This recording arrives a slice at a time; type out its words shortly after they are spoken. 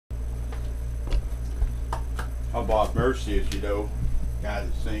My boss Mercy is, you know, guy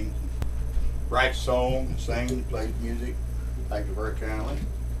that sings, writes songs, sings, plays music. Thank you very kindly.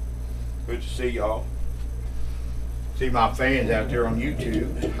 Good to see y'all. See my fans out there on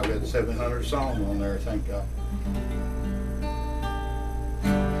YouTube. I've got 700 songs on there, thank God.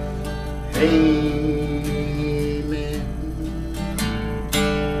 Amen.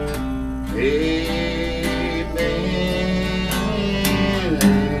 Amen.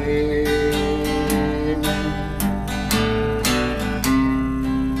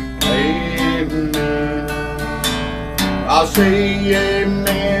 Amen. I'll say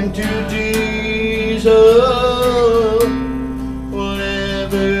amen to Jesus,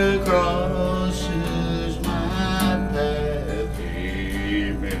 whatever crosses my path.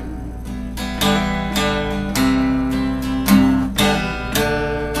 Amen.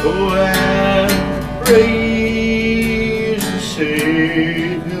 Oh, and praise the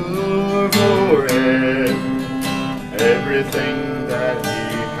Savior for everything that He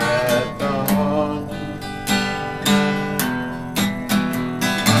had done.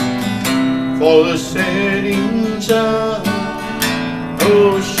 For the setting sun,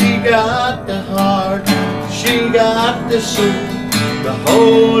 oh, she got the heart, she got the soul. The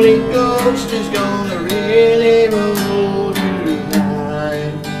Holy Ghost is gonna really roll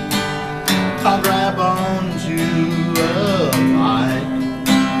tonight. I'll grab onto a mic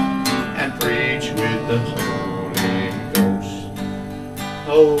and preach with the Holy Ghost.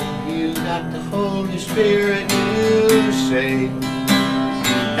 Oh, you got the Holy Spirit, you say,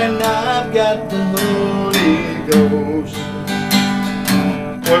 and I've got the Holy Ghost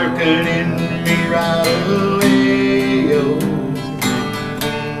working in me right away. Oh,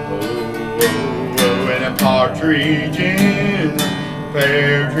 oh, oh, and a partridge in a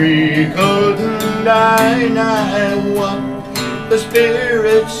pear tree couldn't deny what the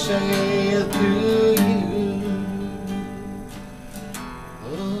Spirit saith to you.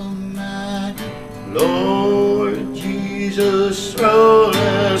 Oh, my Lord Jesus, throw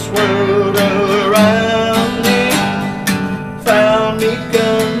this world around me, found me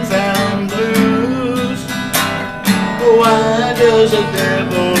confounded. Why does a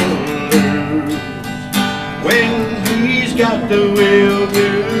devil lose when he's got the will to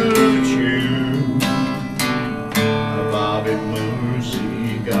choose? Bobby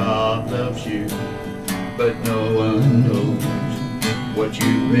Mercy, God loves you, but no one knows what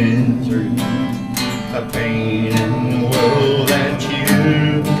you've been through. A pain and woe that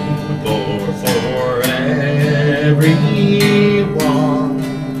you bore for everyone.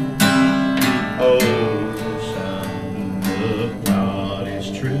 Oh, Son of God is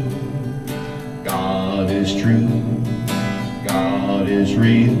true. God is true. God is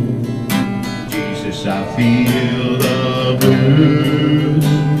real. Jesus, I feel the blues,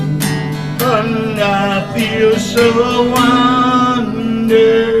 and I feel so wonderful.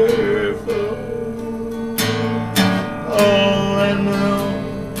 Oh, and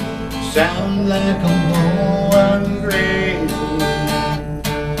sound like I'm going crazy.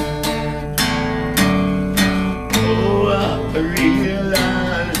 Oh, I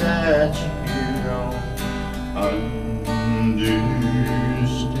realize that you don't understand.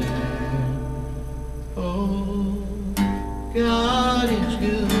 Oh, God is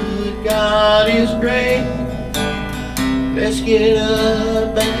good, God is great. Let's get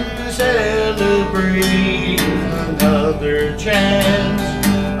up and celebrate another chance,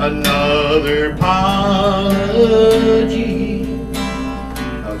 another apology.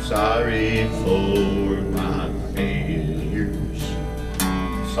 I'm sorry for my failures,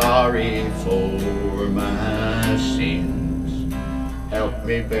 sorry for my sins. Help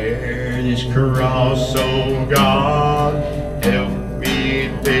me bear this cross, oh God. Help me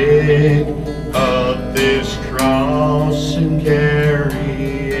pick up this cross and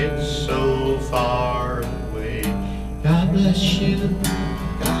carry it so far away. God bless you,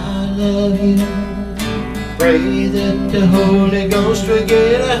 God love you. Pray that the Holy Ghost will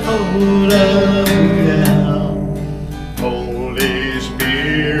get a hold of you now. Holy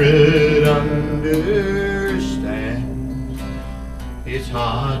Spirit understands. It's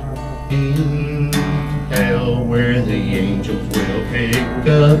hot in hell where the angels will pick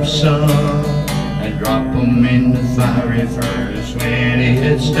up some and drop them in the fiery furnace when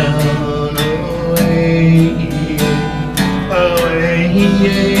it's done. Away, away,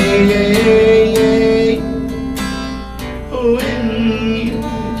 when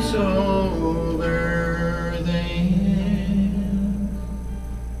it's over then.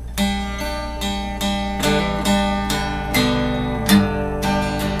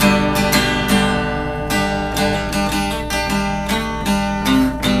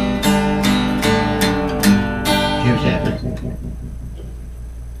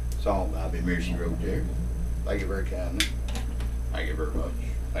 song by aspiberrgeer. Thank you very kindly. Thank you very much.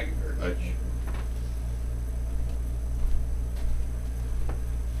 Thank you very much.